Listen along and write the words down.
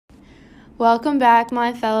Welcome back,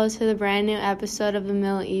 my fellows, to the brand new episode of the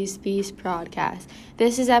Middle East Beast podcast.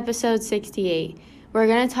 This is episode 68. We're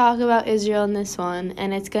going to talk about Israel in this one,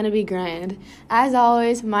 and it's going to be grand. As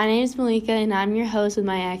always, my name is Malika, and I'm your host with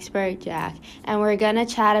my expert, Jack, and we're going to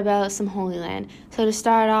chat about some Holy Land. So to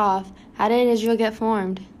start off, how did Israel get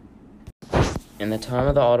formed? In the time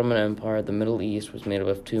of the Ottoman Empire, the Middle East was made up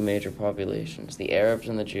of two major populations, the Arabs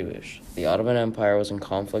and the Jewish. The Ottoman Empire was in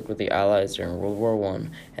conflict with the Allies during World War I,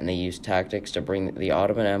 and they used tactics to bring the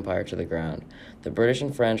Ottoman Empire to the ground. The British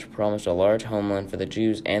and French promised a large homeland for the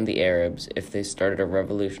Jews and the Arabs if they started a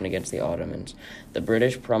revolution against the Ottomans. The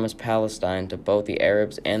British promised Palestine to both the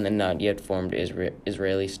Arabs and the not yet formed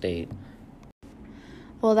Israeli state.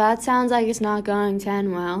 Well, that sounds like it's not going to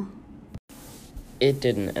end well. It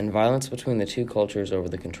didn't, and violence between the two cultures over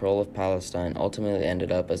the control of Palestine ultimately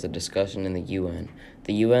ended up as a discussion in the UN.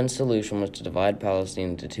 The UN's solution was to divide Palestine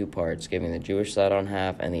into two parts, giving the Jewish side on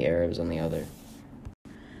half and the Arabs on the other.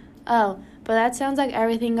 Oh, but that sounds like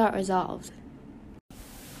everything got resolved.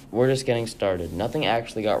 We're just getting started. Nothing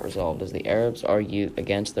actually got resolved as the Arabs argued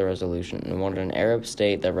against the resolution and wanted an Arab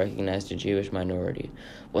state that recognized a Jewish minority.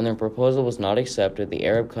 When their proposal was not accepted, the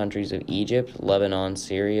Arab countries of Egypt, Lebanon,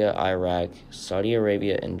 Syria, Iraq, Saudi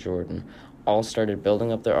Arabia, and Jordan all started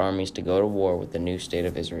building up their armies to go to war with the new state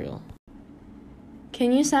of Israel.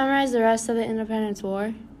 Can you summarize the rest of the Independence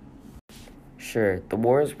War? Sure, the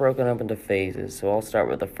war is broken up into phases, so I'll start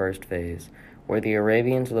with the first phase, where the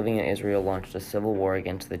Arabians living in Israel launched a civil war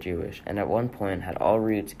against the Jewish, and at one point had all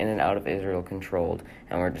routes in and out of Israel controlled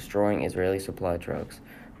and were destroying Israeli supply trucks.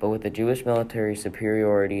 But with the Jewish military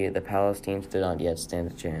superiority, the Palestinians did not yet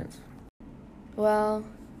stand a chance. Well,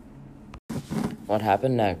 what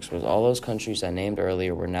happened next was all those countries I named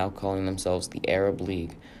earlier were now calling themselves the Arab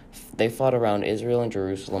League. They fought around Israel and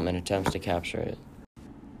Jerusalem in attempts to capture it.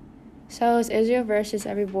 So is Israel versus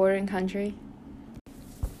every bordering country?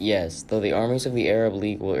 Yes, though the armies of the Arab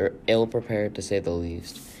League were ill-prepared to say the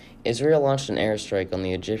least. Israel launched an airstrike on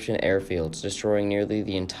the Egyptian airfields, destroying nearly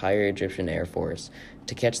the entire Egyptian Air Force.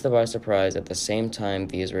 To catch them by surprise, at the same time,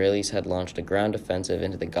 the Israelis had launched a ground offensive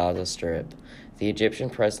into the Gaza Strip. The Egyptian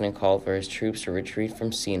president called for his troops to retreat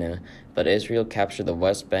from Sinai, but Israel captured the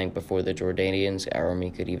West Bank before the Jordanians' army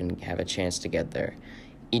could even have a chance to get there.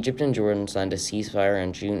 Egypt and Jordan signed a ceasefire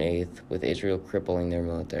on June 8th, with Israel crippling their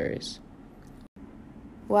militaries.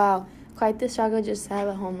 Wow, quite the struggle just to have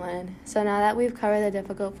a homeland. So now that we've covered the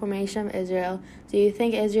difficult formation of Israel, do you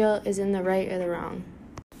think Israel is in the right or the wrong?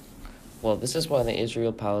 Well, this is why the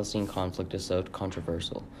Israel-Palestine conflict is so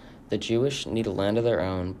controversial. The Jewish need a land of their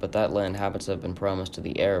own, but that land happens to have been promised to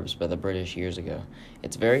the Arabs by the British years ago.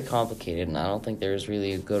 It's very complicated, and I don't think there is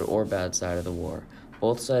really a good or bad side of the war.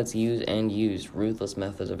 Both sides used ruthless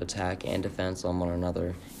methods of attack and defense on one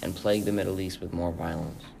another, and plagued the Middle East with more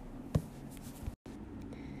violence.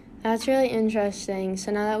 That's really interesting.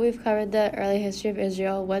 So now that we've covered the early history of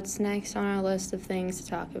Israel, what's next on our list of things to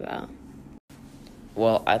talk about?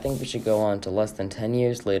 Well, I think we should go on to less than 10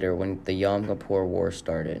 years later when the Yom Kippur War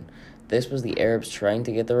started. This was the Arabs trying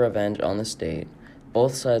to get their revenge on the state.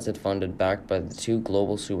 Both sides had funded backed by the two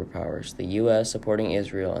global superpowers, the U.S. supporting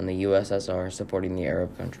Israel and the USSR supporting the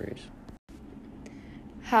Arab countries.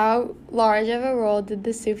 How large of a role did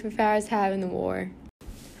the superpowers have in the war?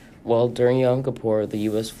 Well, during Yom Kippur, the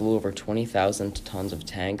U.S. flew over 20,000 tons of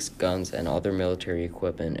tanks, guns, and other military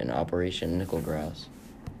equipment in Operation Nickel Grass.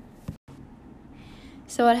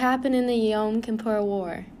 So what happened in the Yom Kippur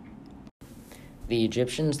War? The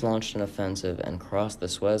Egyptians launched an offensive and crossed the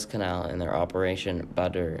Suez Canal in their Operation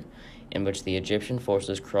Badr, in which the Egyptian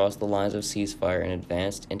forces crossed the lines of ceasefire and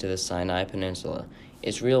advanced into the Sinai Peninsula.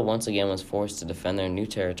 Israel once again was forced to defend their new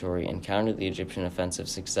territory and countered the Egyptian offensive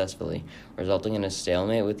successfully, resulting in a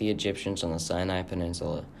stalemate with the Egyptians on the Sinai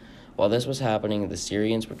Peninsula. While this was happening, the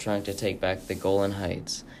Syrians were trying to take back the Golan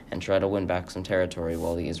Heights and try to win back some territory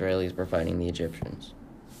while the Israelis were fighting the Egyptians.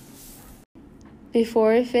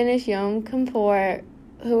 Before we finish Yom Kippur,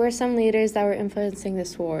 who were some leaders that were influencing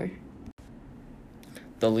this war?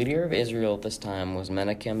 The leader of Israel at this time was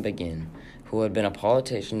Menachem Begin, who had been a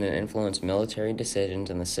politician and influenced military decisions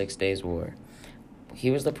in the 6 Days War.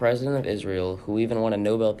 He was the president of Israel, who even won a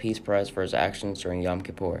Nobel Peace Prize for his actions during Yom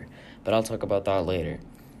Kippur, but I'll talk about that later.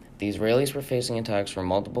 The Israelis were facing attacks from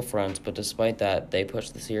multiple fronts, but despite that, they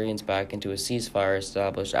pushed the Syrians back into a ceasefire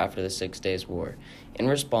established after the 6 Days War. In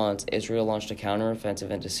response, Israel launched a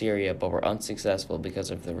counteroffensive into Syria, but were unsuccessful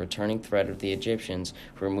because of the returning threat of the Egyptians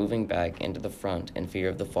who were moving back into the front in fear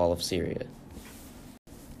of the fall of Syria.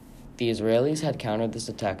 The Israelis had countered this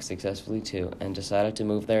attack successfully too and decided to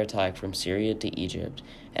move their attack from Syria to Egypt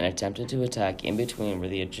and attempted to attack in between where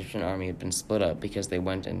the Egyptian army had been split up because they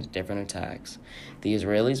went into different attacks. The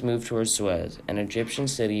Israelis moved towards Suez, an Egyptian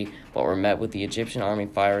city, but were met with the Egyptian army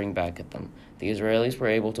firing back at them. The Israelis were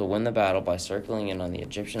able to win the battle by circling in on the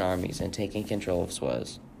Egyptian armies and taking control of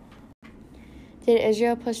Suez. Did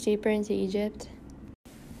Israel push deeper into Egypt?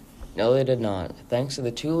 No, they did not. Thanks to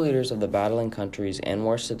the two leaders of the battling countries,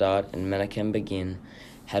 Anwar Sadat and Menachem Begin,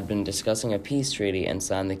 had been discussing a peace treaty and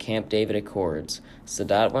signed the Camp David Accords.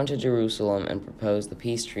 Sadat went to Jerusalem and proposed the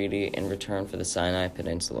peace treaty in return for the Sinai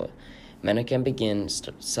Peninsula. Menachem Begin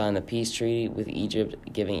signed the peace treaty with Egypt,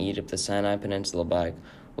 giving Egypt the Sinai Peninsula back,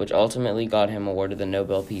 which ultimately got him awarded the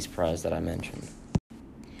Nobel Peace Prize that I mentioned.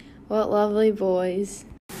 What lovely boys.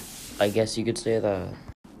 I guess you could say that.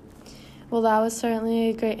 Well, that was certainly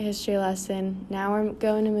a great history lesson. Now we're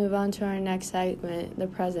going to move on to our next segment, the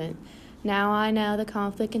present. Now I know the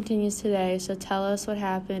conflict continues today, so tell us what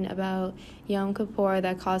happened about Yom Kippur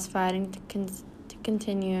that caused fighting to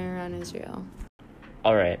continue around Israel.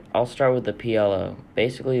 Alright, I'll start with the PLO.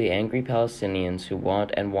 Basically, the angry Palestinians who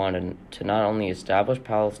wanted to not only establish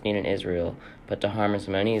Palestine and Israel, but to harm as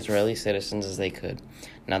many Israeli citizens as they could.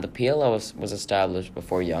 Now, the PLO was established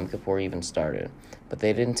before Yom Kippur even started, but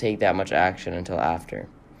they didn't take that much action until after.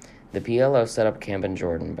 The PLO set up camp in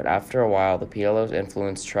Jordan, but after a while, the PLO's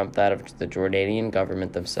influence trumped that of the Jordanian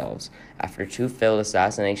government themselves. After two failed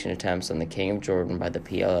assassination attempts on the king of Jordan by the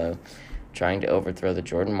PLO, trying to overthrow the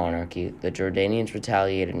Jordan monarchy, the Jordanians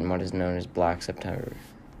retaliated in what is known as Black September.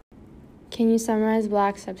 Can you summarize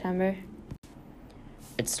Black September?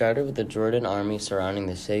 It started with the Jordan army surrounding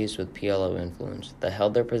the cities with PLO influence that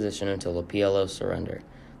held their position until the PLO surrendered.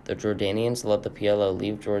 The Jordanians let the PLO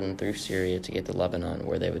leave Jordan through Syria to get to Lebanon,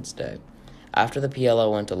 where they would stay. After the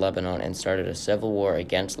PLO went to Lebanon and started a civil war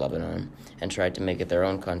against Lebanon and tried to make it their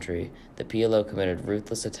own country, the PLO committed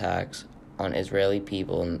ruthless attacks on Israeli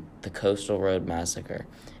people in the Coastal Road Massacre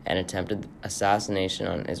and attempted assassination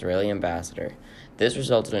on an Israeli ambassador. This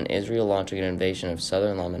resulted in Israel launching an invasion of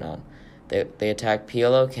southern Lebanon. They attacked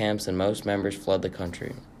PLO camps and most members fled the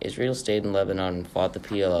country. Israel stayed in Lebanon and fought the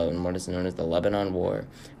PLO in what is known as the Lebanon War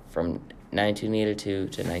from 1982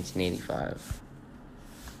 to 1985.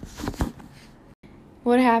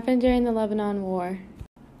 What happened during the Lebanon War?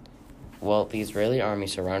 Well, the Israeli army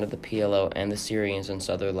surrounded the PLO and the Syrians in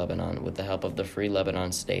southern Lebanon with the help of the Free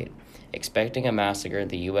Lebanon State. Expecting a massacre,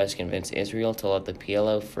 the U.S. convinced Israel to let the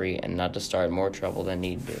PLO free and not to start more trouble than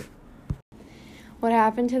need be. What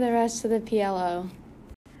happened to the rest of the PLO?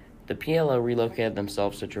 The PLO relocated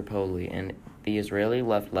themselves to Tripoli, and the Israeli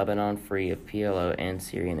left Lebanon free of PLO and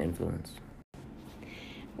Syrian influence.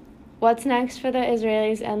 What's next for the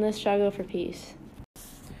Israelis and the struggle for peace?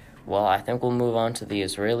 Well, I think we'll move on to the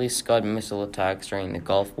Israeli Scud missile attacks during the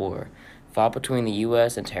Gulf War, fought between the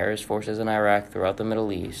U.S. and terrorist forces in Iraq throughout the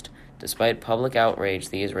Middle East. Despite public outrage,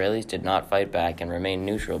 the Israelis did not fight back and remained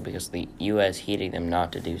neutral because the U.S. heeded them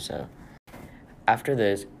not to do so. After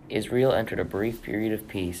this, Israel entered a brief period of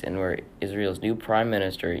peace in where Israel's new Prime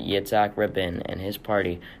Minister, Yitzhak Rabin, and his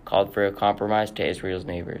party called for a compromise to Israel's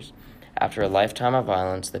neighbors. After a lifetime of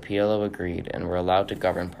violence, the PLO agreed and were allowed to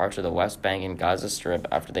govern parts of the West Bank and Gaza Strip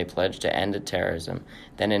after they pledged to end terrorism.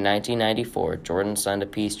 Then in 1994, Jordan signed a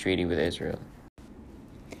peace treaty with Israel.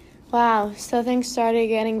 Wow, so things started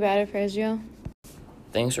getting better for Israel?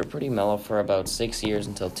 Things were pretty mellow for about 6 years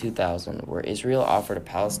until 2000, where Israel offered a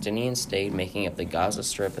Palestinian state making up the Gaza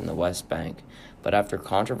Strip and the West Bank. But after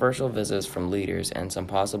controversial visits from leaders and some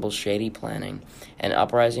possible shady planning, an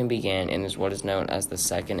uprising began in what is known as the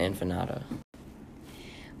Second Intifada.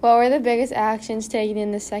 What were the biggest actions taken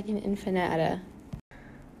in the Second Intifada?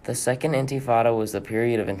 The Second Intifada was the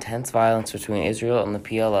period of intense violence between Israel and the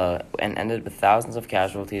PLO and ended with thousands of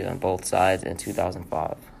casualties on both sides in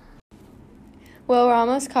 2005. Well, we're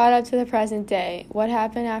almost caught up to the present day. What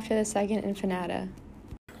happened after the Second Intifada?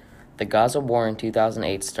 The Gaza War in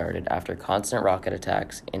 2008 started after constant rocket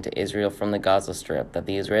attacks into Israel from the Gaza Strip that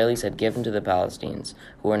the Israelis had given to the Palestinians,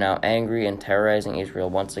 who are now angry and terrorizing Israel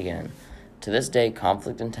once again. To this day,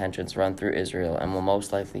 conflict and tensions run through Israel and will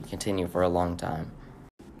most likely continue for a long time.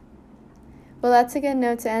 Well, that's a good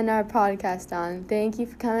note to end our podcast on. Thank you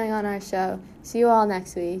for coming on our show. See you all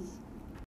next week.